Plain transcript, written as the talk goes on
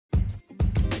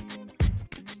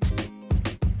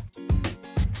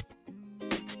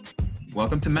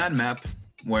Welcome to Mad Map,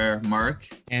 where Mark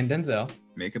and Denzel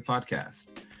make a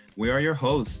podcast. We are your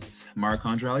hosts,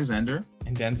 Marc-Andre Alexander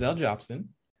and Denzel Jobson.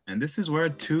 And this is where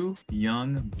two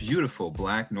young, beautiful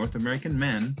Black North American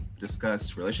men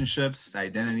discuss relationships,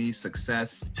 identity,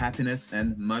 success, happiness,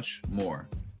 and much more.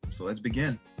 So let's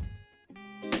begin.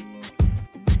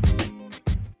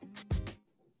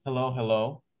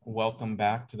 Hello. Welcome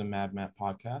back to the Mad Map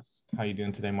podcast. How you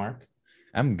doing today, Mark?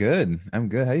 I'm good.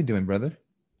 How you doing, brother?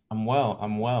 I'm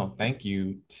well. Thank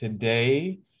you.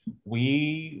 Today,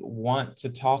 we want to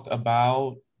talk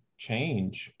about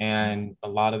change and a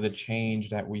lot of the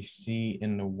change that we see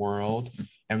in the world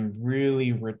and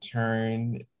really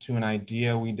return to an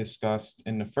idea we discussed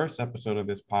in the first episode of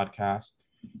this podcast,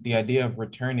 the idea of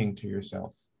returning to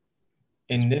yourself.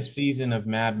 In this season of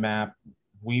Mad Map,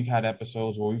 we've had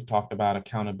episodes where we've talked about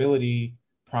accountability,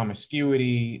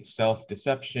 promiscuity,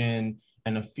 self-deception,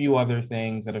 and a few other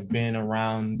things that have been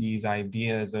around these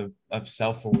ideas of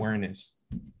self-awareness.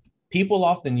 People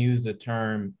often use the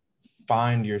term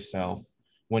find yourself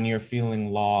when you're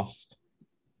feeling lost,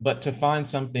 but to find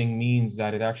something means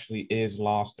that it actually is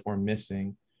lost or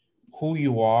missing. Who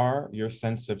you are, your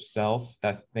sense of self,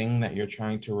 that thing that you're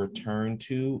trying to return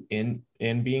to in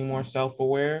being more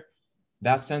self-aware,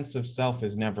 that sense of self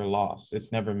is never lost.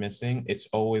 It's never missing. It's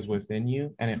always within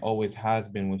you, and it always has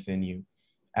been within you.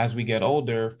 As we get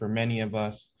older, for many of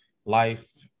us, life,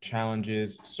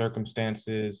 challenges,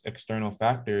 circumstances, external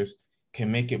factors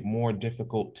can make it more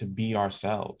difficult to be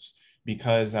ourselves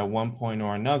because at one point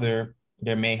or another,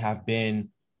 there may have been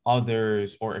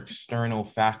others or external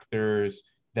factors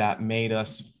that made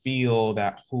us feel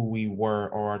that who we were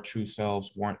or our true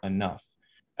selves weren't enough.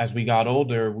 As we got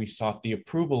older, we sought the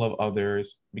approval of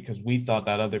others because we thought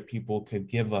that other people could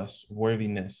give us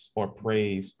worthiness or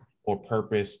praise or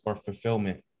purpose or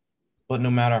fulfillment. But no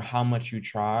matter how much you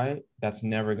try, that's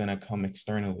never going to come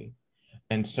externally.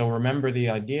 And so remember,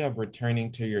 the idea of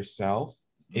returning to yourself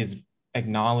is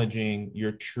acknowledging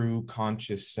your true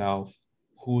conscious self,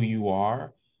 who you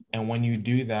are. And when you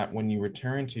do that, when you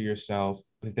return to yourself,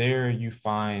 there you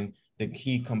find the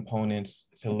key components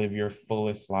to live your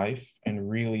fullest life and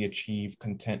really achieve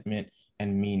contentment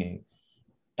and meaning.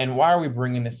 And why are we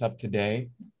bringing this up today?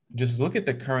 Just look at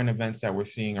the current events that we're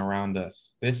seeing around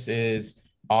us. This is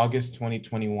August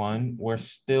 2021. We're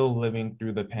still living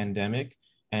through the pandemic.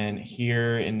 And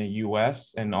here in the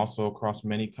US and also across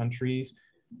many countries,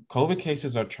 COVID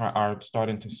cases are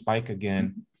starting to spike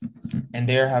again. And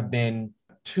there have been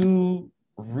two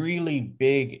really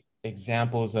big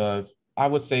examples of, I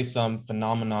would say, some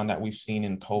phenomenon that we've seen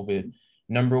in COVID.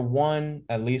 Number one,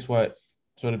 at least what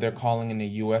sort of they're calling in the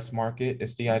US market,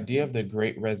 is the idea of the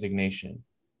Great Resignation.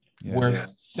 Where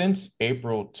since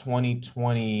April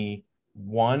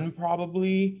 2021,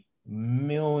 probably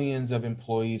millions of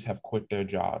employees have quit their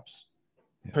jobs,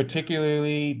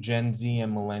 particularly Gen Z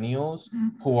and millennials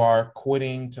who are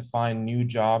quitting to find new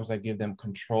jobs that give them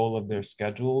control of their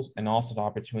schedules and also the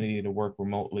opportunity to work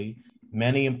remotely.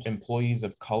 Many employees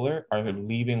of color are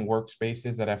leaving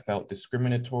workspaces that have felt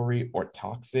discriminatory or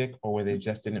toxic, or where they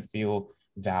just didn't feel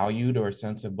valued or a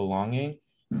sense of belonging.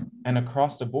 And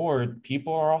across the board,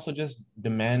 people are also just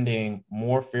demanding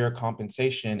more fair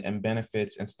compensation and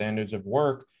benefits and standards of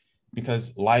work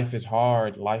because life is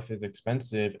hard, life is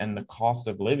expensive, and the cost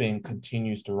of living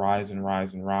continues to rise,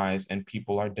 and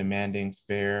people are demanding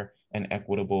fair and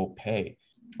equitable pay.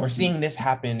 We're seeing this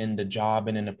happen in the job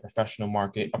and in the professional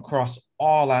market across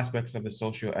all aspects of the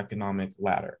socioeconomic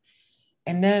ladder.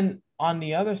 And then on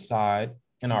the other side,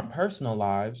 in our personal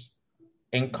lives,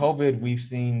 in COVID, we've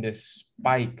seen this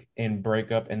spike in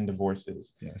breakup and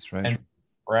divorces. Yeah, that's right.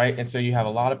 And so you have a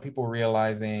lot of people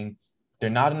realizing they're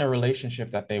not in a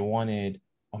relationship that they wanted,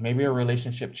 or maybe a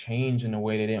relationship changed in a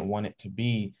way they didn't want it to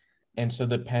be. And so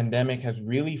the pandemic has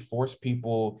really forced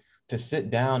people to sit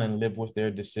down and live with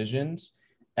their decisions.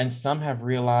 And some have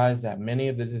realized that many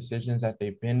of the decisions that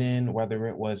they've been in, whether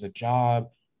it was a job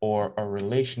or a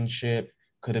relationship,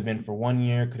 could have been for 1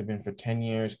 year, could have been for 10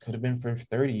 years, could have been for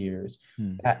 30 years,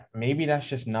 that maybe that's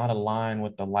just not aligned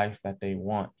with the life that they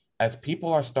want. As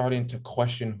people are starting to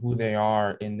question who they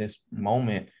are in this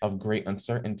moment of great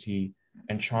uncertainty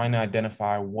and trying to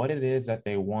identify what it is that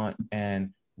they want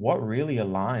and what really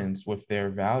aligns with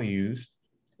their values,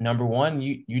 number one,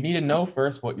 you need to know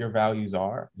first what your values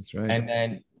are. That's right. And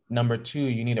then number two,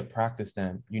 you need to practice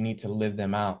them. You need to live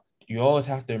them out. You always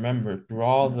have to remember, through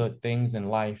all the things in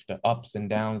life, the ups and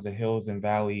downs, the hills and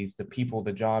valleys, the people,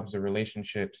 the jobs, the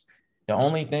relationships, the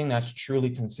only thing that's truly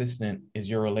consistent is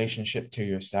your relationship to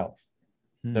yourself.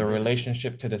 The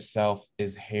relationship to the self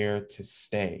is here to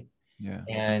stay. Yeah.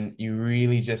 And you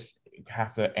really just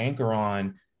have to anchor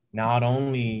on not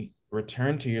only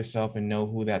return to yourself and know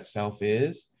who that self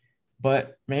is,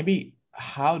 but maybe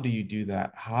how do you do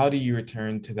that? How do you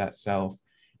return to that self?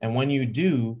 And when you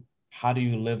do, how do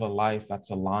you live a life that's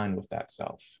aligned with that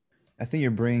self? I think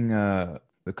you're bringing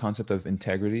the concept of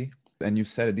integrity. And you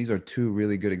said it, these are two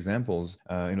really good examples.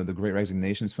 The Great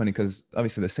Resignation is funny because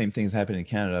obviously the same things happen in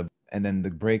Canada. And then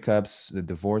the breakups, the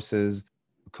divorces,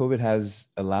 COVID has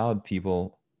allowed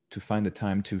people to find the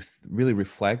time to really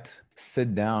reflect,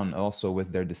 sit down also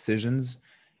with their decisions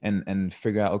and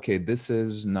figure out, okay, this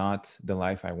is not the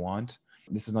life I want.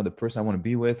 This is not the person I want to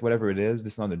be with, whatever it is.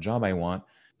 This is not the job I want.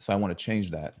 So I want to change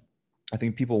that. I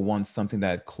think people want something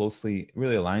that closely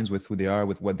really aligns with who they are,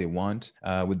 with what they want,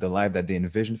 with the life that they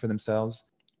envision for themselves.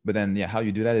 But then, yeah, how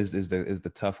you do that is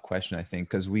the tough question, I think,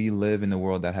 because we live in a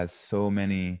world that has so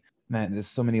many, man, there's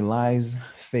so many lies,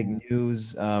 fake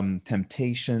news,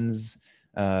 temptations,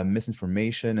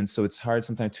 misinformation. And so it's hard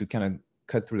sometimes to kind of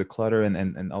cut through the clutter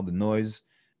and all the noise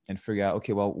and figure out,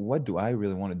 okay, well, what do I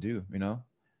really want to do,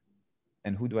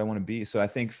 and who do I want to be? So I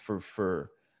think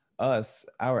for us,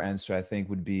 our answer, I think,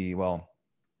 would be, well,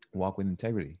 walk with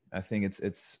integrity. I think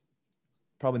it's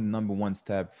probably the number one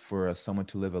step for someone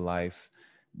to live a life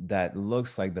that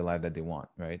looks like the life that they want,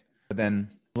 right? But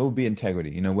then what would be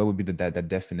integrity? What would be that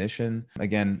definition?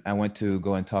 Again, I went to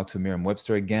go and talk to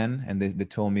Merriam-Webster again, and they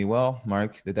told me, well,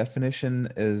 Mark, the definition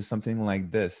is something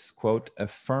like this, quote, a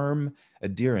firm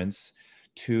adherence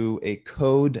to a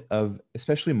code of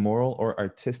especially moral or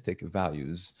artistic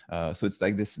values. So it's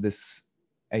like this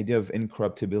idea of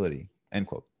incorruptibility, end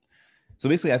quote. So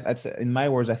basically, I'd say, in my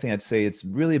words, I think I'd say it's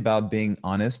really about being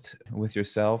honest with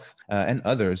yourself and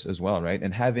others as well, right?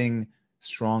 And having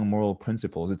strong moral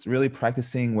principles. It's really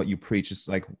practicing what you preach. It's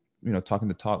like, talking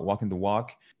the talk, walking the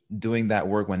walk, doing that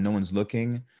work when no one's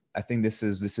looking. I think this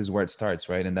is where it starts,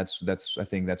 right? And that's I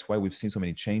think that's why we've seen so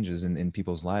many changes in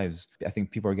people's lives. I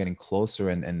think people are getting closer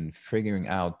and figuring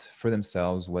out for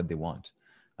themselves what they want.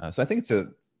 So I think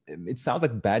it sounds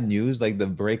like bad news, like the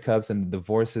breakups and the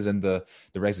divorces and the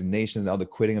resignations and all the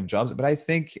quitting of jobs. But I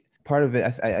think part of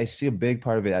it, I see a big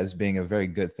part of it as being a very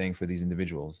good thing for these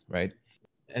individuals, right?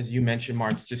 As you mentioned,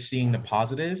 Mark, just seeing the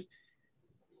positive,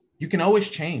 you can always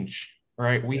change,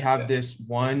 right? We have this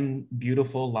one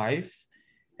beautiful life.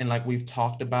 And like we've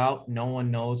talked about, no one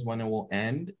knows when it will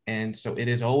end. And so it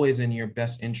is always in your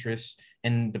best interest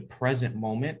in the present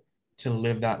moment to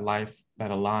live that life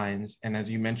that aligns. And as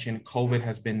you mentioned, COVID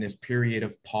has been this period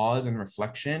of pause and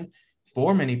reflection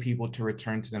for many people to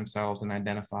return to themselves and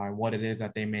identify what it is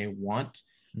that they may want.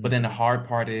 Mm-hmm. But then the hard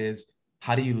part is,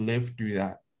 how do you live through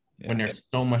that when there's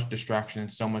so much distraction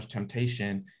and so much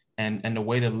temptation? And the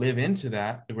way to live into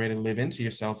that, the way to live into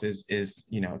yourself is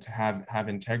to have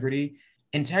integrity.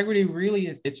 Integrity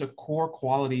really it's a core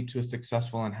quality to a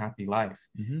successful and happy life.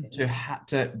 Mm-hmm.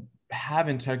 To have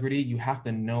integrity, you have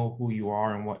to know who you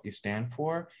are and what you stand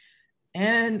for,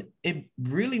 and it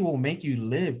really will make you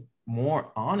live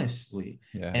more honestly.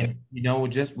 And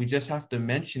we just have to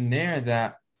mention there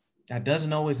that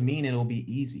doesn't always mean it'll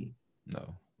be easy.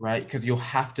 No. Right? Because you'll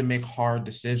have to make hard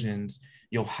decisions.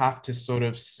 You'll have to sort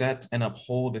of set and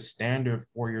uphold a standard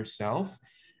for yourself,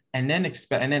 and then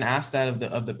ask that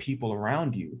of the people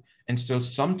around you. And so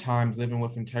sometimes living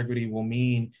with integrity will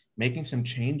mean making some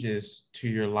changes to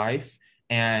your life,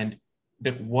 and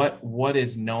that what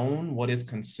is known, what is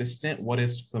consistent, what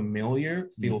is familiar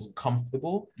feels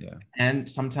comfortable. Yeah. And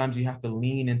sometimes you have to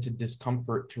lean into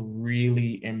discomfort to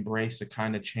really embrace the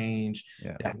kind of change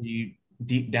that we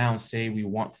deep down say we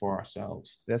want for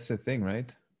ourselves. That's the thing,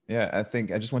 right? Yeah, I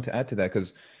think I just want to add to that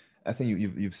because I think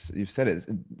you've said it.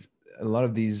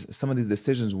 Some of these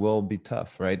decisions will be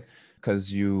tough, right?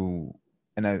 Because it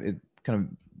kind of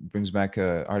brings back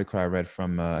an article I read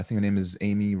from I think her name is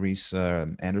Amy Reese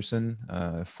Anderson,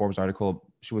 Forbes article.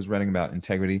 She was writing about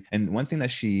integrity, and one thing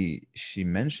that she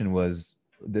mentioned was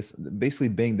this: basically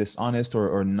being dishonest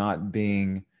or not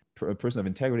being a person of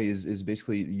integrity is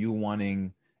basically you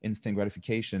wanting instant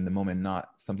gratification the moment, not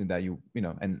something that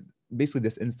and basically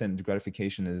this instant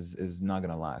gratification is not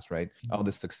going to last, right? Mm-hmm. All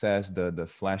the success, the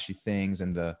flashy things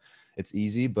and it's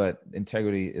easy, but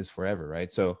integrity is forever,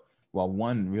 right? So while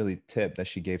one really tip that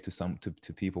she gave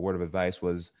to people, word of advice,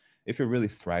 was if you're really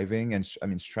thriving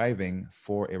and striving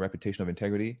for a reputation of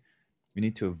integrity, you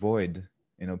need to avoid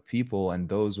people and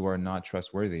those who are not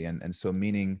trustworthy, and so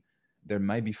meaning there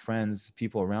might be friends,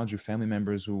 people around you, family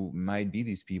members who might be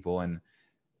these people, and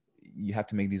you have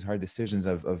to make these hard decisions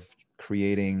of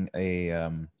creating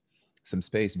some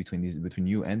space between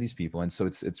you and these people. And so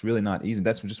it's really not easy.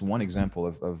 That's just one example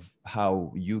of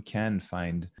how you can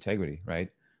find integrity, right?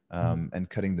 And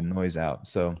cutting the noise out.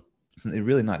 So it's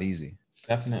really not easy.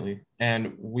 Definitely.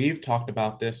 And we've talked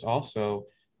about this also,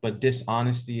 but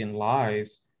dishonesty and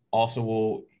lies also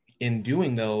will, in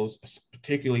doing those,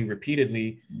 particularly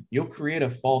repeatedly, you'll create a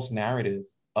false narrative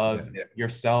Yeah, of yeah.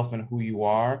 yourself and who you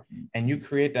are. And you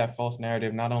create that false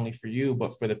narrative not only for you,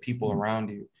 but for the people around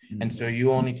you. And so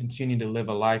you only continue to live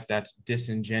a life that's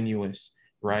disingenuous,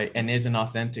 right? And isn't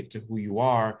authentic to who you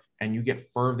are. And you get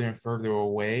further and further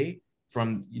away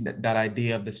from that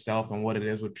idea of the self and what it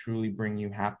is would truly bring you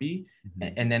happy.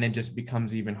 Mhm. And then it just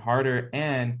becomes even harder.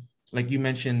 And like you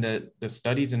mentioned, the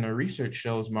studies and the research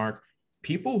shows, Mark,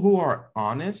 people who are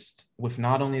honest with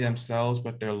not only themselves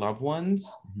but their loved ones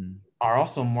Mhm. are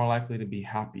also more likely to be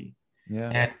happy. Yeah.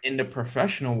 And in the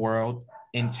professional world,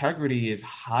 integrity is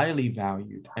highly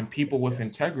valued, and people Yes, with yes.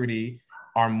 integrity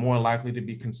are more likely to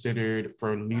be considered for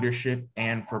leadership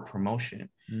and for promotion.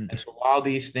 Mm. And so while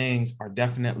these things are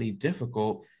definitely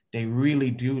difficult, they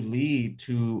really do lead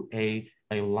to a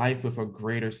life with a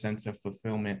greater sense of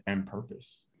fulfillment and purpose.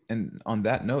 And on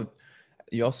that note,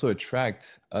 you also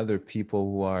attract other people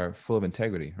who are full of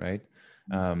integrity, right?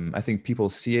 I think people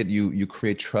see it. You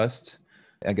create trust.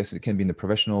 I guess it can be in the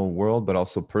professional world, but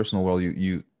also personal world.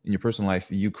 You in your personal life,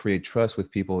 you create trust with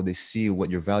people. They see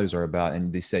what your values are about,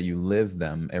 and they say you live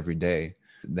them every day.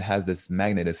 That has this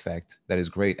magnet effect that is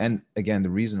great. And again, the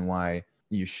reason why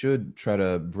you should try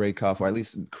to break off, or at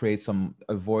least create some,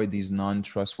 avoid these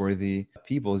non-trustworthy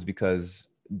people, is because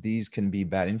these can be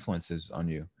bad influences on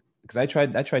you. Because I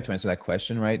tried to answer that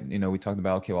question, right? We talked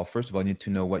about, okay, well, first of all, you need to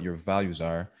know what your values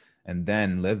are and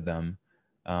then live them.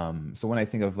 So when I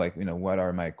think of, like, what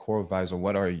are my core values, or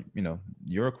what are,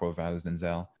 your core values,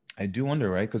 Denzel, I do wonder,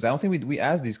 right? Because I don't think we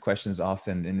ask these questions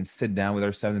often and then sit down with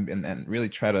ourselves and really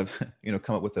try to,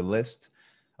 come up with a list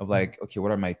of, like, okay,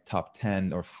 what are my top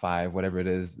 10 or 5, whatever it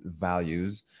is,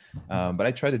 values. But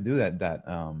I try to do that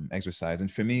exercise.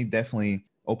 And for me, definitely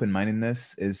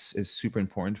open-mindedness is super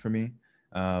important for me.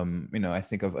 I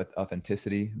think of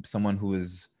authenticity, someone who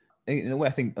is, in a way,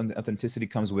 I think authenticity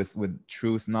comes with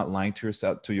truth, not lying to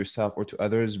yourself or to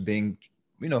others, being,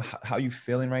 how you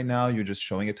feeling right now, you're just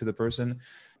showing it to the person.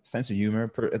 Sense of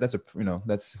humor,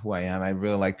 that's who I am. I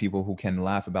really like people who can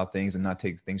laugh about things and not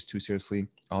take things too seriously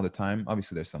all the time.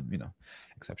 Obviously there's some,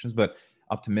 exceptions, but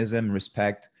optimism,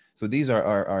 respect. So these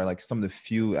are like some of the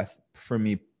few, for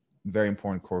me, very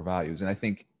important core values. And I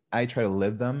think I try to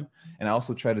live them, and I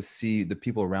also try to see the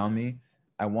people around me.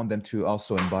 I want them to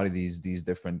also embody these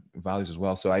different values as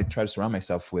well. So I try to surround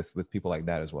myself with people like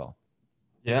that as well.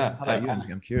 Yeah, How about you?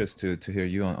 I'm curious to hear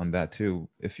you on that too.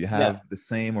 If you yeah, have the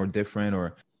same or different,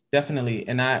 or definitely.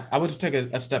 And I would just take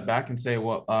a step back and say,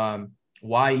 well,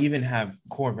 why even have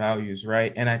core values,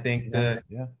 right? And I think yeah, the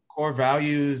yeah. core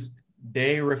values,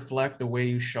 they reflect the way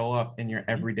you show up in your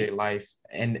everyday life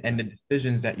and the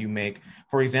decisions that you make.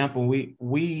 For example,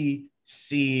 we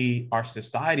see our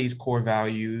society's core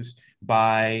values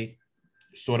by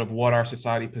sort of what our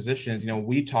society positions.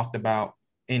 We talked about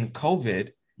in COVID,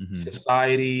 Mm-hmm.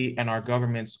 society and our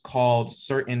governments called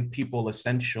certain people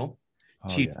essential,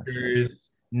 Oh yeah, that's very true. teachers,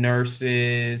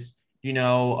 nurses, a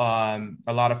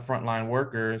lot of frontline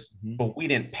workers, Mm-hmm. but we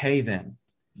didn't pay them.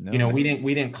 No.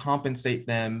 We didn't compensate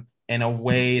them in a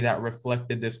way that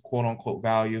reflected this quote unquote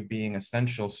value of being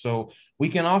essential. So we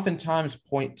can oftentimes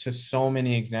point to so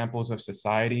many examples of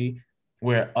society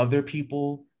where other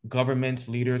people, governments,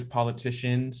 leaders,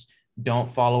 politicians don't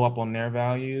follow up on their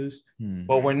values, Hmm.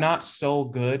 but we're not so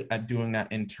good at doing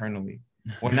that internally.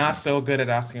 We're not so good at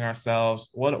asking ourselves,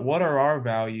 what are our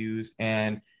values,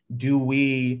 and do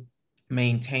we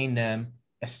maintain them,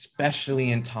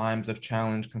 especially in times of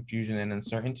challenge, confusion, and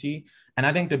uncertainty? And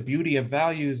I think the beauty of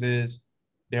values is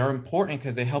they're important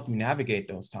because they help you navigate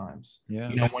those times. Yeah.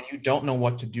 When you don't know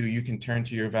what to do, you can turn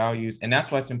to your values. And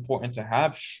that's why it's important to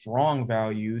have strong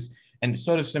values. And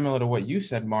sort of similar to what you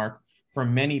said, Mark, for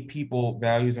many people,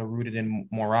 values are rooted in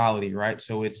morality, right?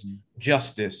 So it's Mhm.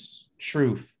 justice,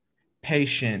 truth,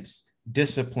 patience,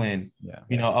 discipline, Yeah.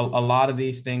 a lot of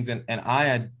these things. And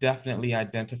I definitely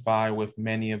identify with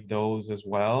many of those as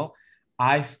well.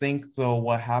 I think, though,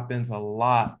 what happens a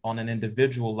lot on an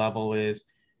individual level is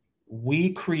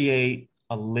we create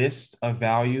a list of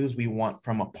values we want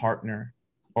from a partner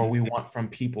or we want from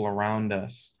people around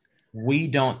us. We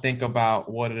don't think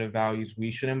about what are the values we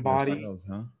should embody Ourselves,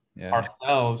 huh? Yeah.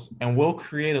 ourselves, and we'll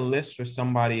create a list for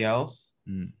somebody else,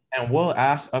 Mm, and we'll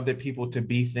ask other people to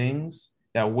be things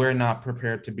that we're not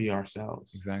prepared to be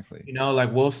ourselves. exactly.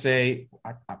 Like we'll say,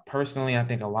 I personally, I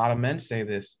think a lot of men say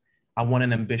this: I want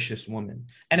an ambitious woman.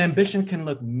 And ambition can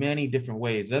look many different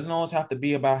ways. It doesn't always have to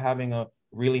be about having a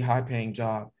really high paying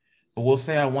job, but we'll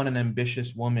say, I want an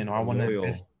ambitious woman, or I A want loyal.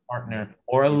 partner,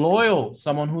 or a loyal,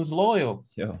 someone who's loyal.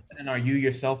 Yeah. And are you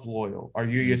yourself loyal? Are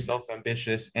you yourself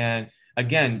ambitious? And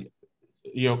again,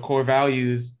 core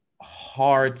values,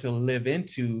 hard to live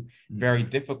into, very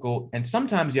difficult. And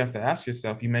sometimes you have to ask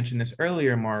yourself, you mentioned this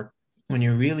earlier, Mark, when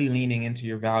you're really leaning into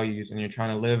your values and you're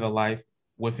trying to live a life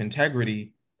with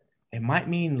integrity, it might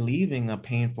mean leaving a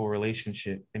painful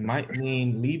relationship. It might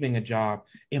mean leaving a job.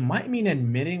 It might mean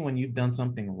admitting when you've done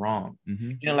something wrong.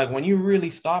 Like when you really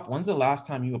stop, when's the last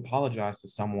time you apologized to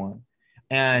someone?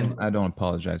 And I don't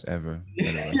apologize ever.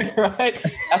 right?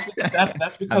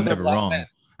 That's because I'm never wrong.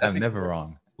 I'm never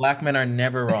wrong. Black men are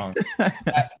never wrong.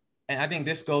 And I think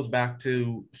this goes back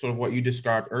to sort of what you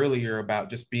described earlier about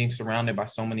just being surrounded by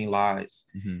so many lies.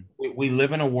 We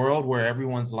live in a world where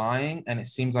everyone's lying, and it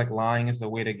seems like lying is the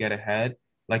way to get ahead.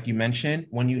 Like you mentioned,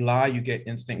 when you lie, you get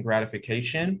instant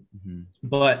gratification,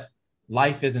 but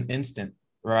life isn't instant,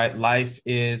 right? Life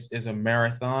is a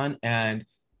marathon. And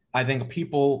I think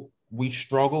we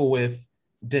struggle with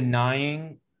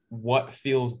denying what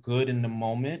feels good in the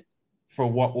moment for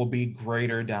what will be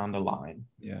greater down the line.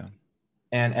 Yeah.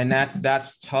 And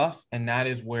that's tough. And that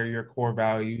is where your core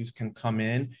values can come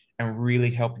in and really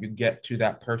help you get to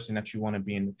that person that you want to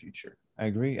be in the future. I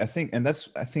agree. I think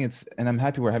I'm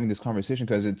happy we're having this conversation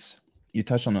because you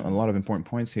touched on a lot of important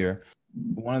points here.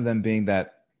 One of them being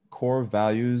that core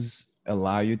values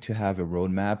allow you to have a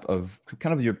roadmap of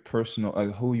kind of your personal,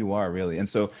 who you are really. And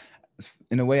so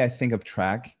in a way, I think of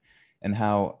track and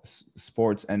how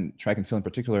sports and track and field in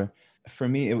particular, for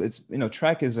me, it's,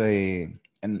 track is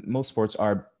and most sports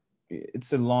are, you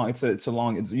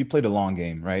played a long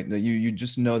game, right? You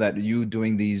just know that you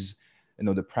doing these,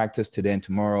 the practice today and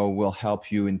tomorrow will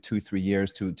help you in 2-3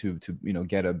 years to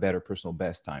get a better personal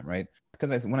best time, right?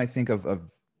 Because when I think of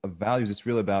values, it's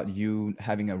really about you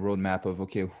having a roadmap of,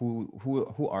 okay,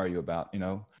 who are you about,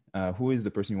 who is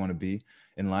the person you want to be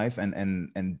in life,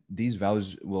 and these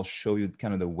values will show you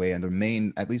kind of the way and the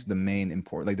main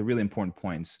important, like the really important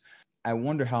points. I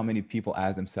wonder how many people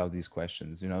ask themselves these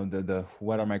questions, the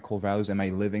what are my core values? Am I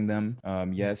living them?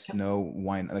 Yes, no,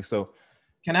 why not? Like, so.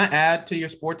 Can I add to your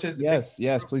sports?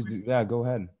 Yes, please do. Yeah, go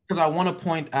ahead. Because I want to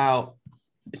point out,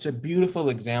 it's a beautiful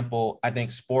example. I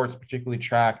think sports, particularly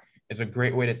track, is a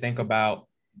great way to think about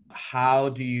how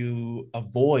do you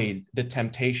avoid the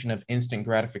temptation of instant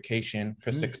gratification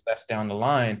for success down the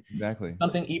line. Exactly.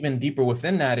 Something even deeper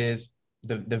within that is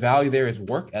the value there is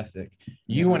work ethic.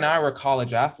 You and I were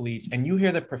college athletes, and you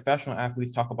hear the professional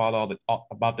athletes talk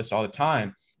about this all the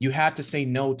time. You had to say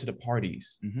no to the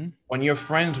parties. When your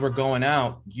friends were going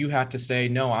out, you had to say,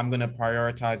 no, I'm going to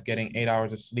prioritize getting 8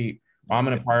 hours of sleep, or I'm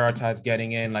going to prioritize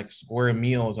getting in like square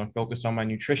meals and focus on my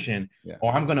nutrition,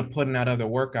 or I'm going to put in that other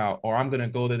workout, or I'm going to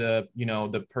go to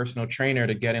the personal trainer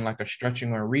to get in like a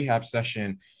stretching or a rehab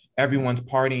session. Everyone's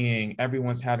partying,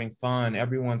 everyone's having fun,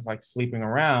 everyone's like sleeping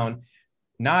around.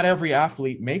 Not every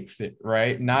athlete makes it,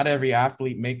 right? Not every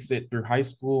athlete makes it through high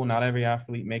school. Not every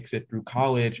athlete makes it through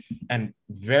college. And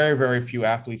very, very few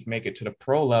athletes make it to the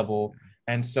pro level.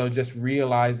 And so just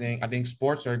realizing, I think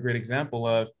sports are a great example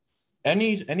of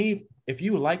if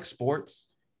you like sports,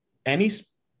 any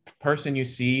person you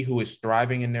see who is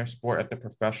thriving in their sport at the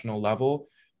professional level,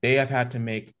 they have had to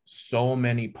make so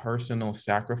many personal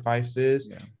sacrifices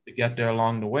to get there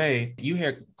along the way. You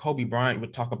hear Kobe Bryant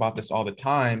would talk about this all the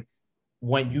time.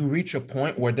 When you reach a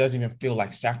point where it doesn't even feel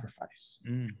like sacrifice,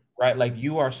 right? Like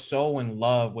you are so in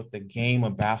love with the game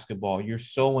of basketball. You're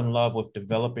so in love with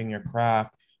developing your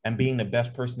craft and being the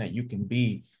best person that you can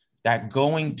be, that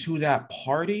going to that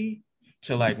party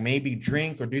to like maybe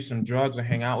drink or do some drugs or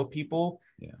hang out with people,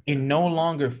 it no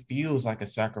longer feels like a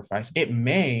sacrifice. It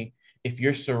may, if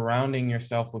you're surrounding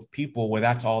yourself with people where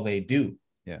that's all they do.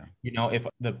 If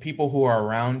the people who are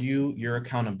around you, your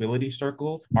accountability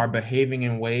circle, are behaving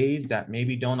in ways that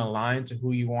maybe don't align to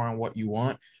who you are and what you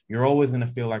want, you're always going to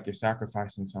feel like you're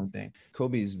sacrificing something.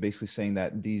 Kobe is basically saying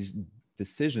that these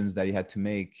decisions that he had to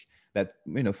make that,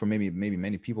 for maybe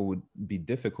many people would be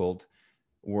difficult,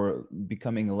 were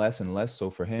becoming less and less so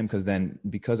for him,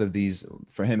 because of these,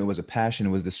 for him, it was a passion. It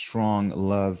was the strong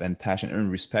love and passion and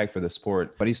respect for the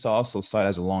sport. But he saw it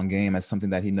as a long game, as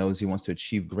something that he knows he wants to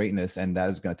achieve greatness, and that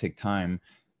is going to take time.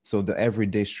 So the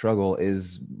everyday struggle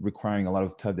is requiring a lot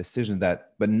of tough decisions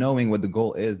but knowing what the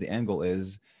goal is, the end goal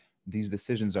is, these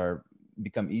decisions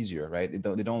become easier, right?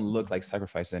 They don't look like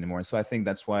sacrifices anymore. And so I think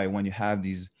that's why when you have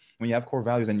core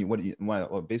values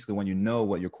and basically when you know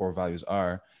what your core values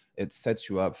are, it sets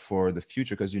you up for the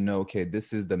future, because okay,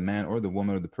 this is the man or the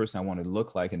woman or the person I want to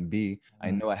look like and be.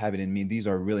 I know I have it in me. These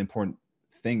are really important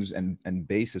things and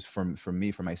basis for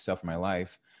me, for myself, for my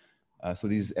life. So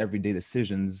these everyday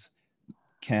decisions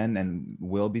can and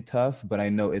will be tough, but I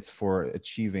know it's for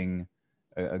achieving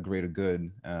a greater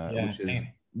good, Yeah. which is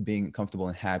being comfortable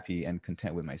and happy and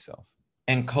content with myself.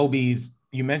 And Kobe's,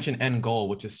 you mentioned end goal,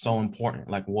 which is so important.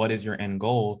 Like, what is your end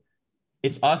goal?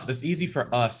 It's easy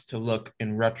for us to look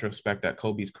in retrospect at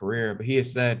Kobe's career, but he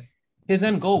has said his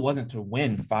end goal wasn't to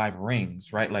win 5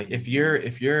 rings, right? Like if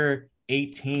you're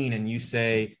 18 and you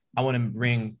say, I want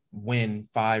to win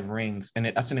 5 rings, and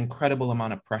that's an incredible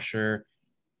amount of pressure.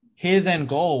 His end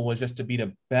goal was just to be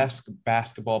the best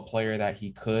basketball player that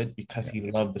he could because he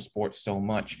loved the sport so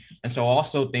much. And so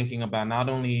also thinking about not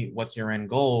only what's your end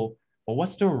goal, but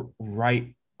what's the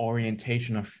right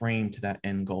orientation or frame to that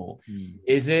end goal?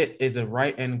 Is a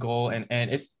right end goal, and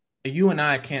it's you and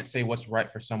I can't say what's right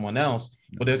for someone else,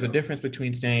 but there's a difference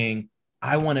between saying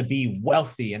I want to be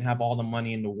wealthy and have all the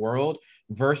money in the world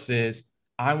versus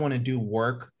I want to do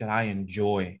work that I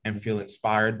enjoy and feel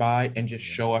inspired by and just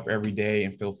show up every day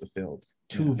and feel fulfilled.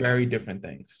 Two very different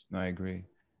things. I agree.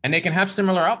 And they can have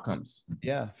similar outcomes.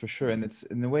 Yeah, for sure. And it's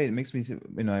in a way it makes me,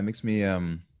 it makes me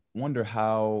wonder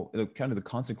how kind of the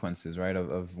consequences, right,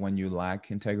 of when you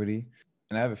lack integrity.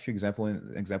 And I have a few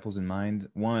examples in mind.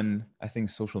 One, I think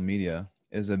social media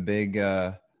is a big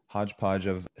hodgepodge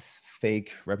of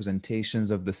fake representations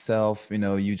of the self.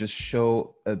 You just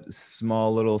show a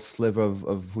small little sliver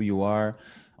of who you are,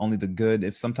 only the good.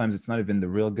 If sometimes it's not even the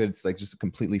real good, it's like just a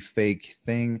completely fake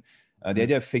thing. The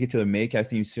idea of fake it till you make it, I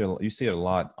think you see it a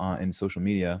lot in social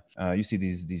media. You see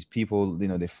these people,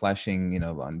 they're flashing,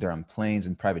 they're on planes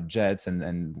and private jets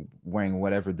and wearing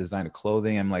whatever designer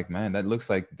clothing. I'm like, man, that looks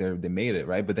like they made it,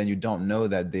 right? But then you don't know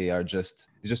that they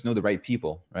just know the right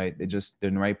people, right? They're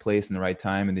in the right place in the right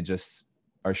time, and they just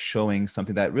are showing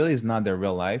something that really is not their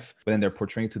real life, but then they're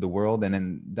portraying it to the world. And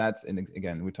then and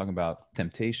again, we're talking about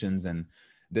temptations, and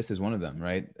this is one of them,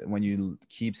 right? When you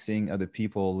keep seeing other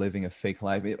people living a fake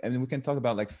life, I mean, we can talk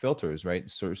about like filters, right?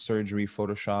 Surgery,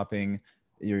 photoshopping,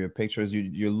 your pictures.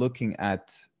 You're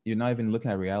not even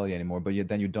looking at reality anymore, but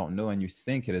then you don't know, and you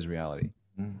think it is reality.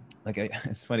 Like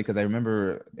it's funny because I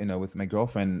remember, with my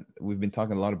girlfriend, we've been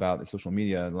talking a lot about social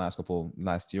media the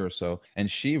last year or so,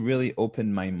 and she really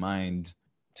opened my mind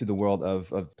to the world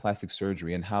of plastic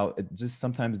surgery and how it just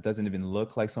sometimes doesn't even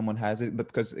look like someone has it, but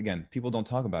because again, people don't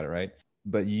talk about it, right?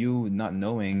 But you not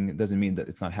knowing doesn't mean that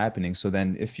it's not happening. So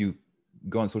then if you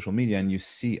go on social media and you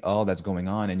see all that's going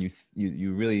on, and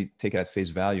you really take it at face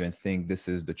value and think this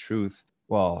is the truth,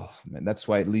 well, man, that's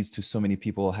why it leads to so many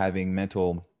people having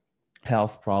mental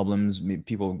health problems,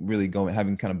 people really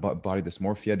having kind of body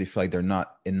dysmorphia. They feel like they're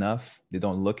not enough, they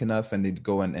don't look enough, and they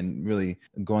go and really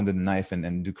go under the knife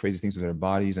and do crazy things with their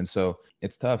bodies. And so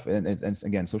it's tough. And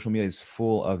again, social media is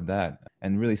full of that,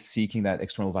 and really seeking that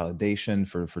external validation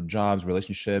for jobs,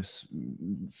 relationships,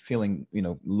 feeling,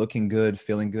 looking good,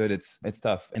 feeling good. It's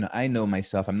tough. And I know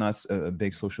myself, I'm not a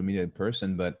big social media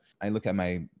person, but I look at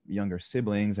my younger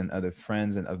siblings and other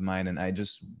friends of mine, and I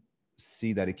just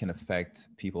see that it can affect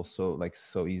people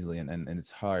so easily, and it's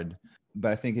hard.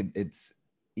 But I think it's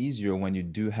easier when you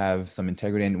do have some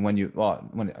integrity, and when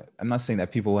I'm not saying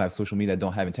that people who have social media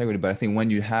don't have integrity, but I think when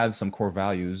you have some core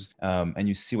values, and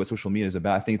you see what social media is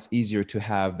about, I think it's easier to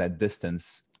have that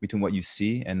distance between what you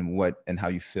see and how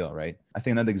you feel, right? I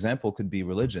think another example could be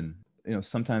religion.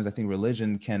 Sometimes I think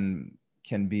religion can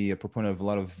be a proponent of a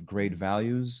lot of great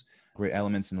values, great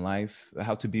elements in life,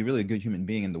 how to be really a good human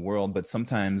being in the world. But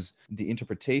sometimes the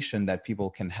interpretation that people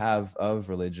can have of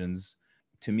religions,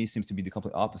 to me, seems to be the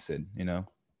complete opposite.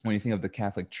 When you think of the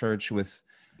Catholic Church with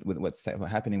what's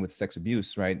happening with sex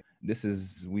abuse, right?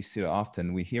 We see it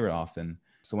often, we hear it often.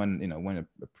 So when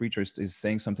a preacher is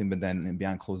saying something, but then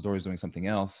behind closed doors doing something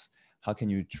else, how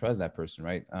can you trust that person,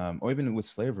 right? Or even with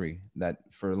slavery, that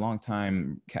for a long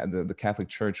time, the Catholic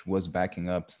Church was backing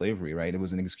up slavery, right? It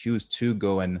was an excuse to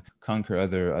go and conquer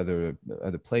other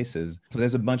places. So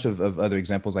there's a bunch of other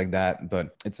examples like that,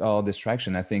 but it's all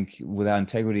distraction. I think without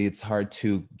integrity, it's hard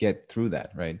to get through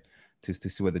that, right? To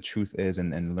see what the truth is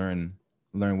and learn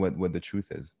what the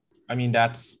truth is. I mean,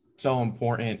 that's so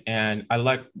important. And I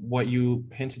like what you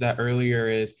hinted at earlier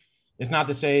is, it's not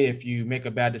to say if you make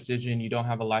a bad decision, you don't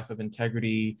have a life of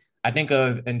integrity. I think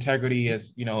of integrity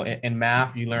as, in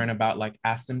math, you learn about like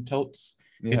asymptotes.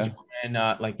 Yeah. It's when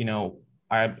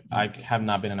I have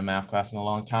not been in a math class in a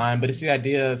long time, but it's the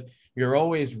idea of you're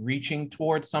always reaching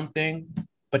towards something,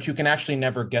 but you can actually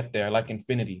never get there, like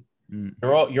infinity.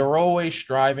 You're always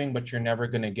striving, but you're never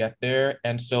going to get there.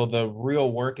 And so the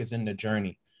real work is in the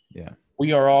journey. Yeah.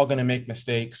 We are all going to make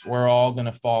mistakes. We're all going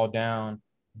to fall down.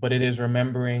 But it is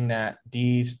remembering that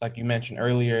these, like you mentioned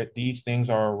earlier, these things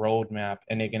are a roadmap,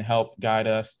 and they can help guide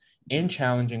us in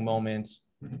challenging moments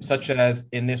such as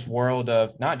in this world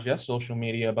of not just social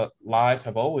media, but lies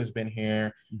have always been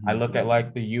here. I look at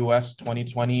like the US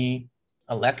 2020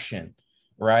 election,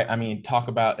 right? I mean, talk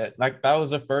about it. Like that was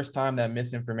the first time that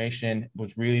misinformation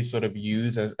was really sort of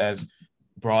used as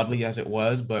broadly as it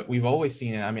was, but we've always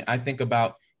seen it. I mean, I think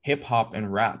about hip hop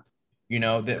and rap. You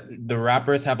know, the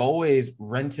rappers have always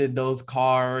rented those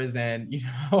cars and,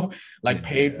 like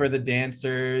paid for the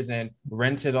dancers and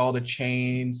rented all the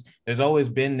chains. There's always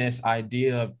been this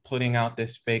idea of putting out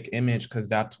this fake image because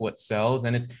that's what sells.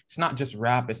 And it's not just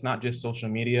rap, it's not just social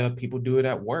media. People do it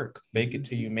at work. Fake it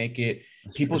till you make it.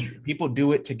 People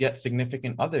do it to get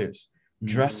significant others.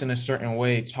 Dress in a certain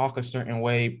way, talk a certain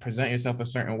way, present yourself a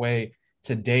certain way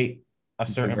to date a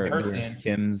certain person.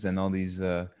 Skims and all these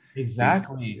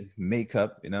exactly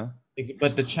makeup,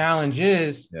 But the challenge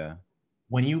is, yeah,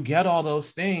 when you get all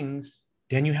those things,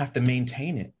 then you have to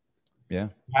maintain it. Yeah,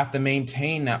 you have to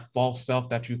maintain that false self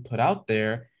that you've put out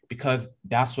there, because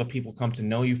that's what people come to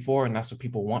know you for, and that's what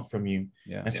people want from you.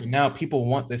 And so now people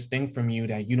want this thing from you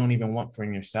that you don't even want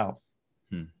from yourself.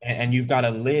 And you've got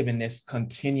to live in this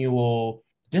continual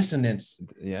dissonance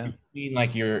between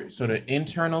like your sort of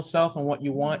internal self and what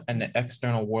you want and the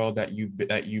external world that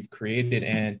you've created.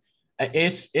 And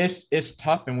it's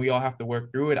tough, and we all have to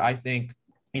work through it. I think,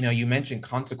 you mentioned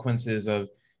consequences of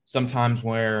sometimes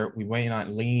where we may not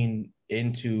lean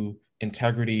into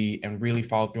integrity and really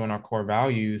follow through on our core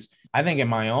values. I think in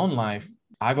my own life,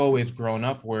 I've always grown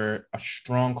up where a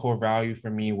strong core value for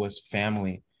me was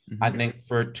family. I think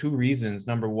for two reasons.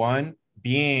 Number one,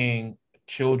 being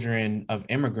children of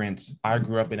immigrants, I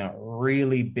grew up in a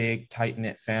really big,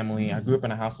 tight-knit family. I grew up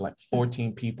in a house of like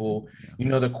 14 people. You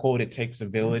know the quote, it takes a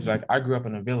village. Like I grew up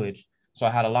in a village. So I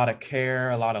had a lot of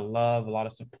care, a lot of love, a lot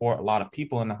of support, a lot of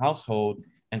people in the household.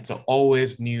 And so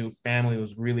always knew family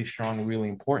was really strong, really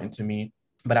important to me.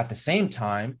 But at the same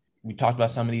time, we talked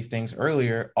about some of these things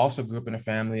earlier, also grew up in a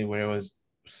family where there was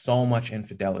so much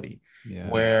infidelity,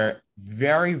 where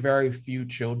very, very few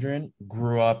children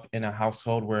grew up in a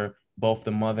household where both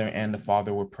the mother and the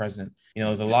father were present.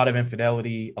 There's a lot of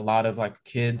infidelity, a lot of like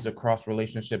kids across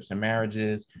relationships and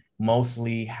marriages,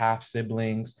 mostly half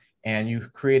siblings. And you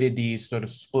created these sort of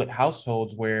split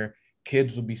households where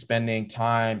kids will be spending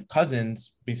time,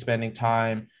 cousins be spending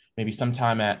time, maybe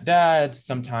sometime at dad's,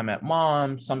 sometime at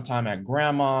mom's, sometime at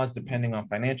grandma's, depending on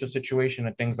financial situation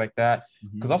and things like that.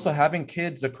 Because also having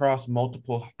kids across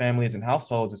multiple families and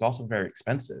households is also very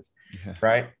expensive,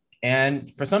 right?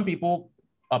 And for some people,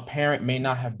 a parent may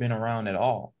not have been around at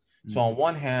all. So on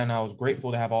one hand, I was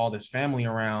grateful to have all this family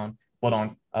around, but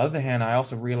on the other hand, I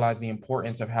also realized the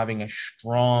importance of having a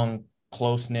strong,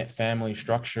 close-knit family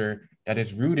structure that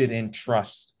is rooted in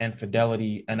trust and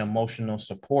fidelity and emotional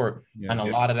support. And a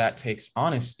lot of that takes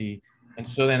honesty. And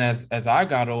so then as I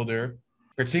got older,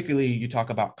 particularly you talk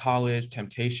about college,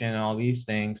 temptation, and all these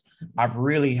things, I've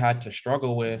really had to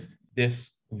struggle with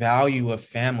this value of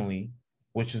family,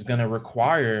 which is going to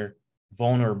require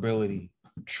vulnerability,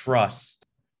 trust,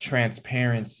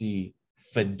 transparency,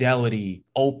 fidelity,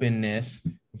 openness,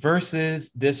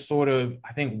 versus this sort of,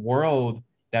 I think, world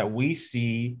that we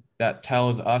see that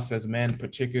tells us as men,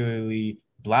 particularly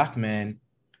Black men,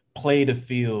 play the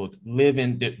field, live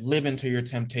into your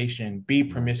temptation, be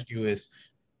promiscuous,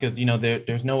 because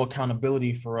there's no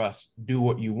accountability for us. Do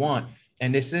what you want.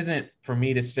 And this isn't for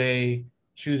me to say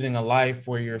choosing a life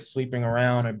where you're sleeping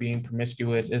around or being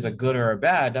promiscuous is a good or a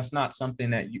bad. That's not something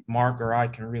that Mark or I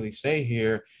can really say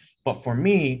here. But for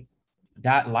me,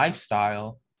 that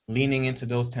lifestyle, leaning into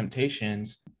those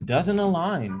temptations, doesn't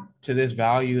align to this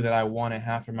value that I want to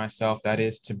have for myself, that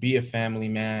is to be a family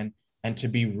man and to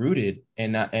be rooted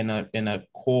in a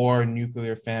core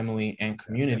nuclear family and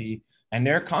community. And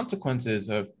there are consequences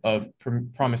of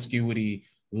promiscuity,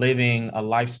 living a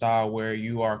lifestyle where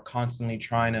you are constantly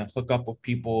trying to hook up with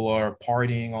people or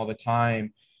partying all the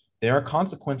time. There are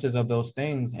consequences of those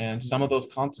things, and some of those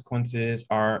consequences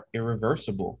are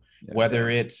irreversible, whether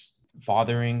it's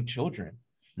fathering children.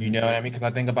 You know what I mean? Because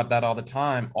I think about that all the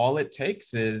time. All it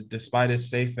takes is, despite as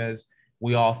safe as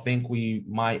we all think we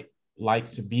might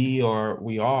like to be or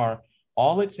we are,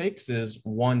 all it takes is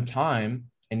one time,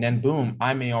 and then boom,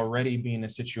 I may already be in a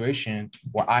situation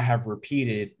where I have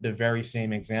repeated the very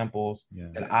same examples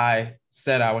that I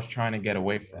said I was trying to get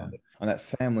away from. On that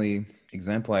family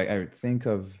example, I think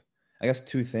of, I guess,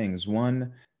 two things.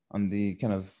 One, on the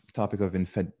kind of topic of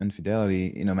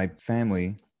infidelity, my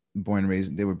family,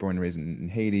 they were born and raised in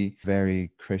Haiti,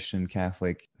 very Christian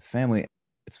Catholic family.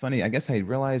 It's funny, I guess I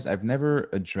realized I've never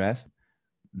addressed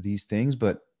these things,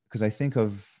 but because I think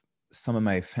of some of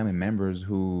my family members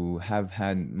who have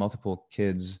had multiple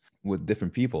kids with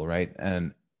different people, right?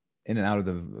 And in and out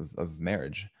of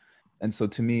marriage. And so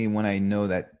to me, when I know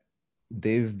that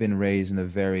they've been raised in a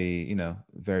very,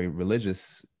 very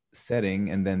religious setting,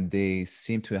 and then they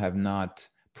seem to have not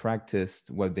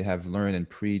practiced what they have learned and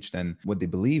preached and what they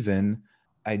believe in,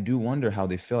 I do wonder how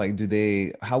they feel. Like,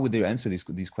 how would they answer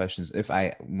these questions if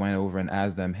I went over and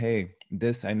asked them, hey,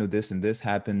 I know this and this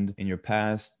happened in your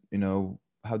past,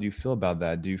 how do you feel about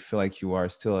that? Do you feel like you are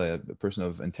still a person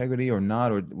of integrity or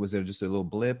not? Or was there just a little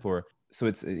blip? Or so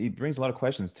it brings a lot of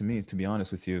questions to me, to be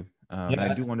honest with you. And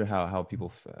I do wonder how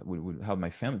people how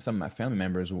some of my family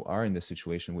members who are in this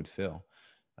situation would feel.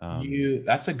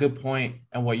 That's a good point.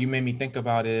 And what you made me think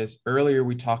about is earlier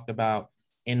we talked about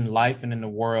in life and in the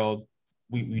world,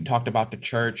 we talked about the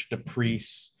church, the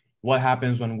priests, what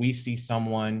happens when we see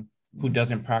someone who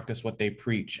doesn't practice what they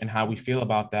preach and how we feel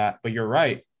about that. But you're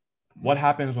right. What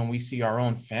happens when we see our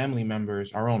own family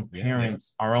members, our own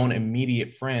parents, our own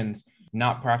immediate friends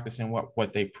not practicing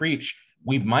what they preach?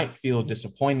 We might feel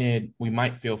disappointed. We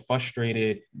might feel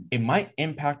frustrated. It might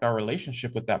impact our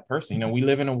relationship with that person. We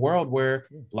live in a world where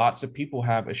lots of people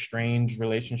have estranged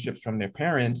relationships from their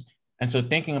parents. And so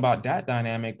thinking about that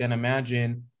dynamic, then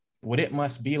imagine what it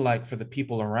must be like for the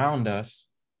people around us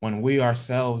when we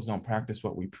ourselves don't practice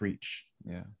what we preach.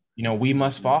 Yeah. We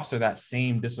must foster that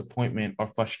same disappointment or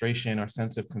frustration or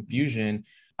sense of confusion.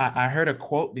 I heard a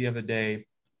quote the other day.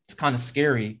 It's kind of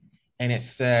scary. And it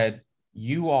said,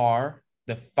 you are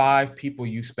the 5 people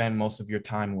you spend most of your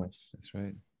time with. That's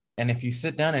right. And if you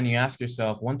sit down and you ask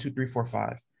yourself, 1, 2, 3, 4,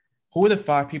 5, who are the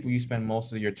 5 people you spend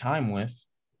most of your time with?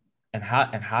 And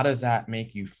how does that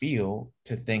make you feel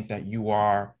to think that you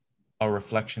are a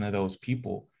reflection of those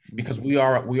people? Because we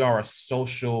are a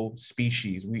social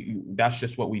species. That's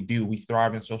just what we do. We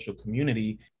thrive in social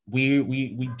community.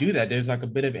 We do that. There's like a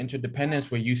bit of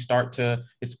interdependence where you start to,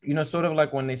 it's sort of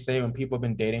like when they say when people have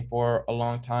been dating for a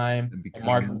long time.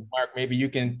 Mark, maybe you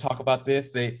can talk about this.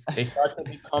 They start to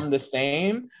become the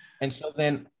same, and so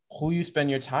then who you spend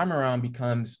your time around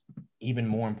becomes even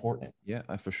more important. Yeah,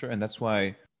 for sure. And that's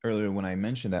why earlier when I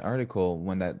mentioned that article,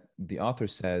 when the author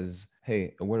says,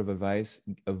 hey, a word of advice,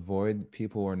 avoid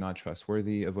people who are not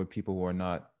trustworthy, avoid people who are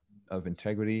not of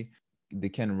integrity. They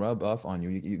can rub off on you.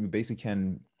 You basically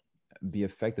can be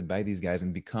affected by these guys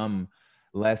and become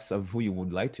less of who you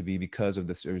would like to be because of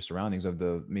the surroundings of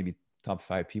the maybe top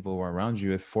 5 people who are around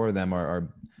you. If 4 of them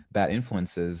are bad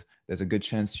influences, there's a good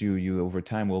chance you over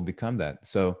time will become that.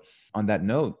 So on that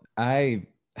note, I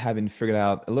haven't figured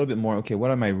out a little bit more, okay, what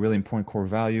are my really important core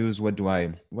values? What do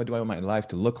I want my life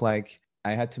to look like?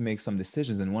 I had to make some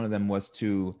decisions, and one of them was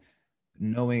to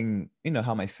knowing,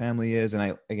 how my family is.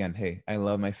 And I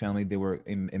love my family. They were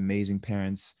amazing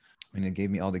parents, and they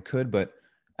gave me all they could. But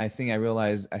I think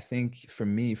for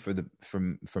me,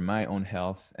 for my own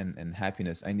health and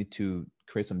happiness, I need to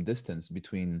create some distance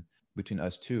between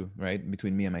us two, right?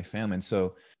 Between me and my family. And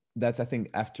so that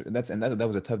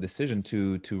was a tough decision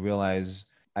to realize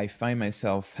I find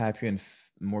myself happier and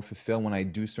more fulfilled when I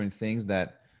do certain things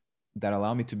that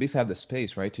allow me to basically have the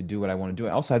space, right, to do what I want to do.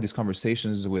 I also have these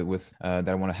conversations with that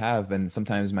I want to have, and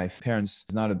sometimes my parents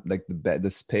is not the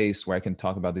space where I can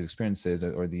talk about these experiences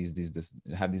or have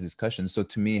these discussions. So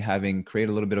to me, having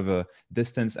created a little bit of a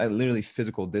distance, literally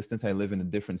physical distance, I live in a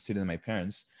different city than my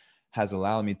parents, has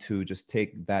allowed me to just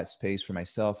take that space for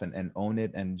myself and own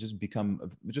it and just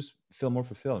feel more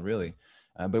fulfilled, really.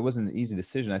 But it wasn't an easy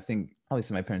decision. I think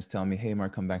obviously my parents telling me, hey,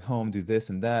 Mark, come back home, do this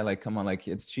and that. Like, come on, like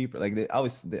it's cheaper. Like they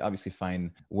obviously find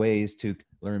ways to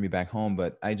lure me back home,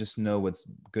 but I just know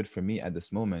what's good for me at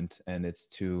this moment. And it's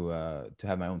to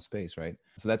have my own space. Right.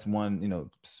 So that's one,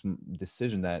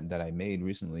 decision that I made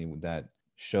recently that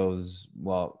shows,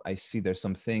 well, I see there's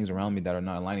some things around me that are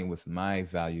not aligning with my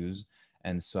values.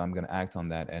 And so I'm going to act on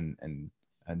that. And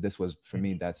this was for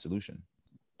me, that solution.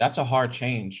 That's a hard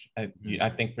change. I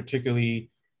think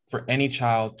particularly for any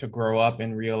child to grow up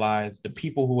and realize the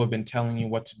people who have been telling you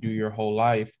what to do your whole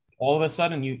life, all of a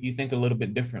sudden you think a little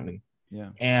bit differently. Yeah.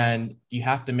 And you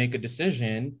have to make a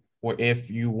decision where if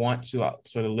you want to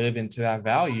sort of live into that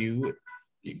value,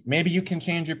 maybe you can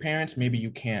change your parents, maybe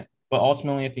you can't. But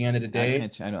ultimately, at the end of the day,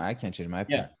 I can't change my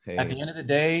parents. Yeah. At the end of the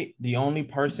day, the only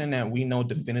person that we know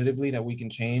definitively that we can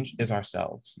change is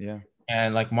ourselves. Yeah.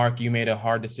 And like Mark, you made a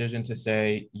hard decision to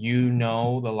say,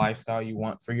 the lifestyle you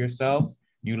want for yourself.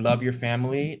 You love your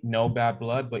family, no bad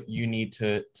blood, but you need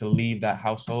to leave that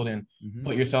household and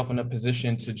put yourself in a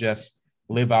position to just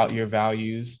live out your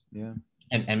values. Yeah.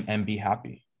 And be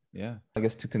happy. Yeah. I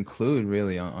guess to conclude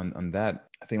really on that,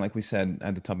 I think like we said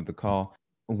at the top of the call,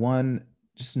 one,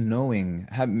 just knowing,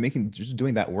 just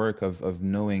doing that work of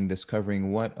knowing,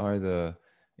 discovering what are the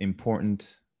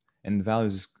important And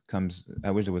values comes,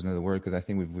 I wish there was another word because I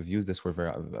think we've used this word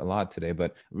a lot today,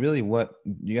 but really what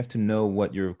you have to know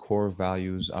what your core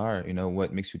values are, you know,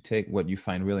 what makes you tick, what you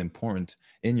find really important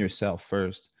in yourself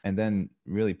first, and then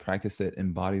really practice it,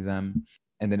 embody them.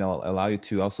 And then it'll allow you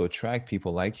to also attract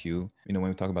people like you. You know, when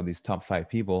we talk about these top 5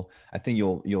 people, I think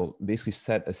you'll basically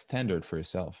set a standard for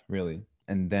yourself, really.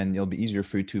 And then it'll be easier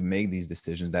for you to make these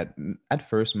decisions that at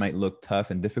first might look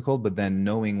tough and difficult, but then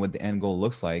knowing what the end goal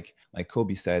looks like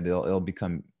Kobe said, it'll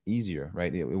become easier,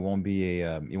 right? It won't be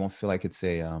you won't feel like it's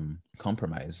a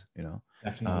compromise, you know?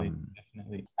 Definitely,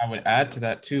 definitely. I would add to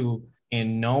that too,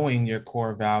 in knowing your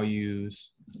core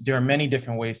values, there are many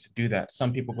different ways to do that.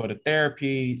 Some people go to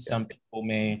therapy, some people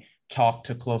may talk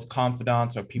to close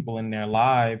confidants or people in their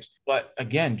lives. But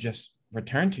again, just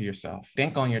return to yourself.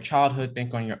 Think on your childhood,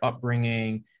 think on your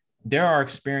upbringing. There are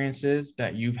experiences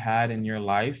that you've had in your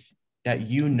life that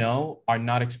you know are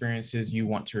not experiences you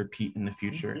want to repeat in the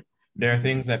future. There are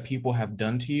things that people have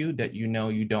done to you that you know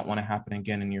you don't want to happen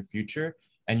again in your future.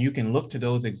 And you can look to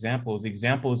those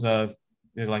examples of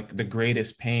like the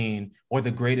greatest pain or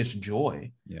the greatest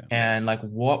joy. Yeah. And like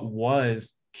what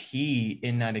was key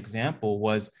in that example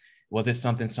was it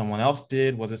something someone else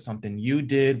did? Was it something you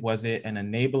did? Was it an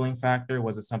enabling factor?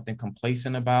 Was it something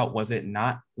complacent about? Was it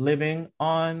not living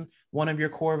on one of your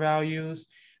core values?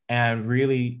 And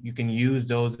really, you can use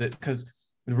those because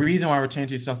the reason why returning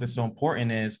to yourself is so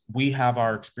important is we have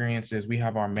our experiences, we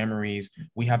have our memories,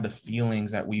 we have the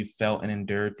feelings that we've felt and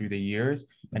endured through the years,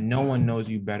 and no one knows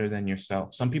you better than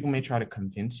yourself. Some people may try to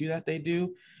convince you that they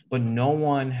do, but no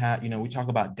one had, you know, we talk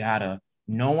about data.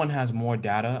 No one has more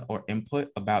data or input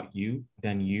about you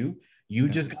than you. You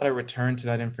just got to return to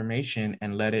that information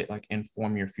and let it like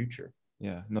inform your future.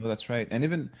 Yeah, no, that's right.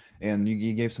 And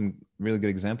you gave some really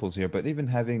good examples here, but even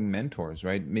having mentors,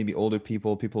 right? Maybe older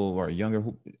people, people who are younger,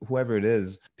 whoever it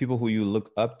is, people who you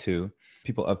look up to,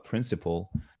 people of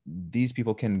principle, these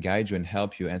people can guide you and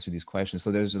help you answer these questions.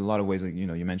 So there's a lot of ways, like, you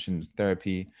know, you mentioned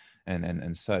therapy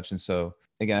and such. And so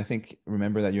again, I think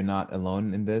remember that you're not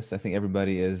alone in this. I think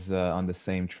everybody is on the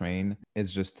same train.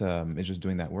 It's just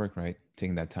doing that work, right?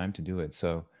 Taking that time to do it.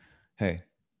 So, hey.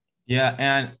 Yeah,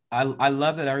 and I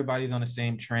love that everybody's on the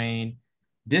same train.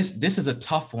 This is a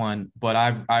tough one, but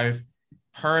I've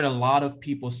heard a lot of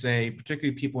people say,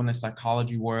 particularly people in the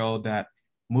psychology world, that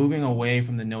moving away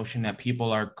from the notion that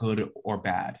people are good or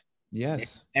bad.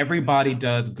 Yes. Everybody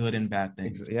does good and bad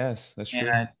things. Yes, that's true.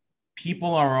 And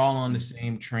people are all on the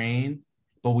same train,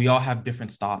 but we all have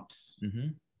different stops. Mm-hmm.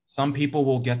 Some people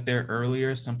will get there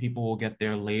earlier, some people will get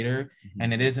there later. Mm-hmm.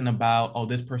 And it isn't about, oh,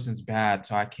 this person's bad,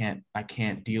 so I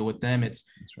can't deal with them. It's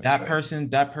right.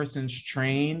 that person's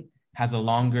train has a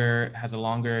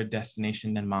longer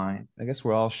destination than mine. I guess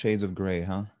we're all shades of gray,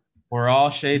 huh? We're all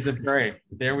shades of gray.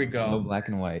 There we go. No black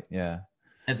and white. Yeah.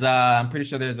 As I'm pretty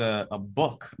sure there's a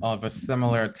book of a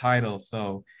similar title.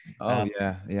 So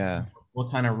yeah. What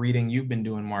kind of reading you've been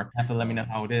doing, Mark? Have to let me know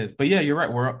how it is. But yeah, you're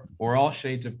right. We're all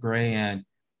shades of gray. And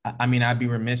I mean, I'd be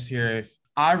remiss here if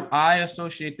I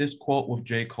associate this quote with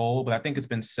J. Cole, but I think it's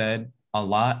been said a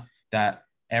lot that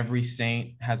every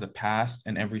saint has a past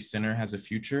and every sinner has a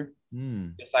future.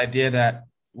 This idea that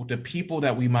the people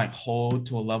that we might hold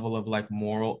to a level of like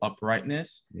moral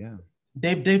uprightness,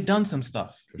 they've done some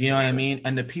stuff, you know what I mean?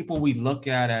 And the people we look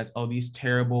at as, oh, these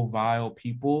terrible, vile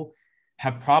people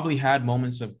have probably had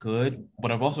moments of good, but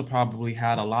have also probably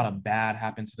had a lot of bad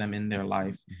happen to them in their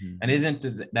life. And isn't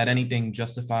that anything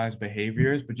justifies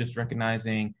behaviors, but just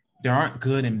recognizing there aren't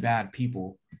good and bad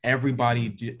people.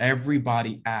 Everybody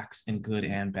acts in good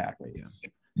and bad ways.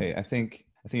 Hey, I think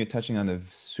you're touching on a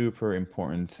super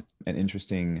important and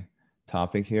interesting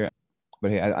topic here.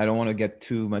 But hey, I don't want to get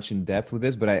too much in depth with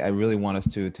this, but I really want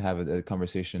us to have a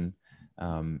conversation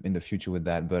in the future with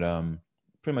that. But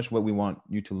pretty much what we want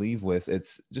you to leave with,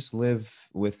 it's just live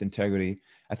with integrity.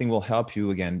 I think will help you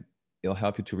again. It'll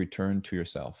help you to return to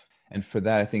yourself. And for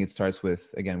that, I think it starts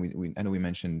with, again, I know we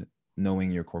mentioned knowing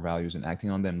your core values and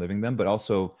acting on them, living them, but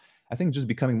also I think just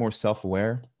becoming more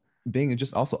self-aware, being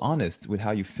just also honest with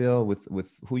how you feel,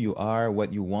 with who you are,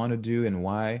 what you want to do and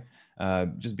why.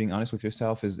 Just being honest with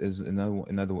yourself is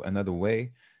another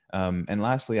way. And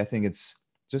lastly, I think it's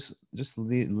just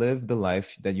live the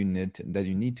life that you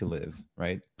need to live,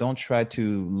 right? Don't try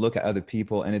to look at other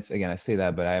people. And it's, again, I say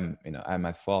that, but I'm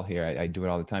my fault here. I do it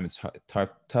all the time. It's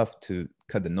tough to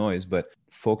cut the noise, but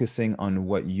focusing on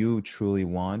what you truly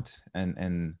want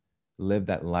and live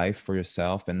that life for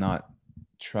yourself and not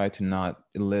try to not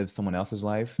live someone else's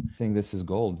life. I think this is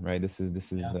gold, right? This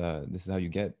is how you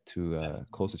get to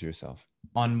closer to yourself.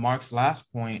 On Mark's last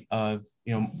point of,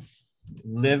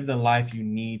 live the life you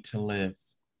need to live.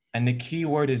 And the key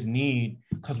word is need,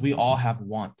 because we all have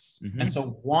wants. Mhm. And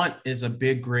so want is a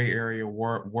big gray area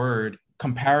word.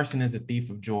 Comparison is a thief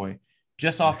of joy.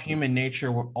 Just off human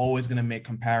nature, we're always going to make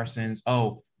comparisons.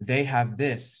 Oh, they have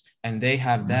this and they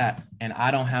have that, and I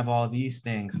don't have all these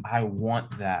things. I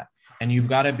want that. And you've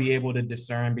got to be able to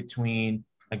discern between,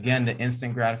 again, the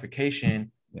instant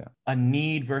gratification, a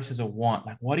need versus a want.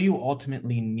 Like, what do you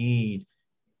ultimately need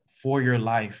for your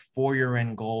life, for your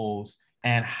end goals?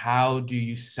 And how do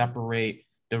you separate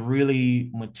the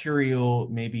really material,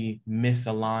 maybe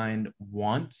misaligned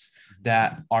wants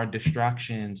that are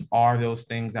distractions, are those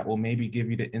things that will maybe give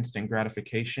you the instant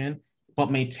gratification, but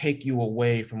may take you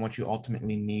away from what you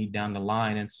ultimately need down the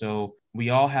line? And so we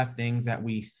all have things that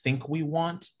we think we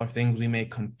want or things we may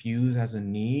confuse as a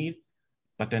need,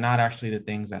 but they're not actually the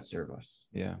things that serve us.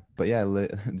 Yeah. But yeah,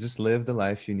 just live the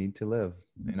life you need to live,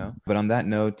 you know? But on that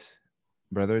note,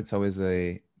 brother, it's always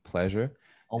a pleasure.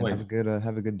 Always. And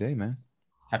have a good day, man.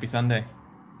 Happy Sunday.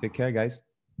 Take care, guys.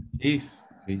 Peace.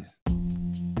 Peace.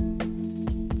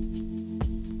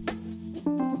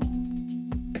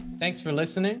 Thanks for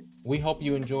listening. We hope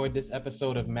you enjoyed this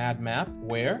episode of Mad Map,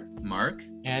 where Mark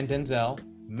and Denzel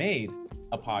made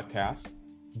a podcast.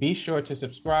 Be sure to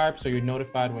subscribe so you're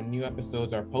notified when new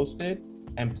episodes are posted.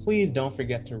 And please don't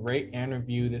forget to rate and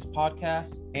review this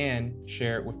podcast and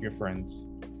share it with your friends.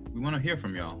 we want to hear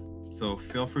from y'all. So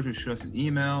feel free to shoot us an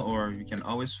email, or you can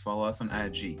always follow us on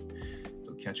IG.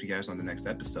 So catch you guys on the next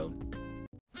episode.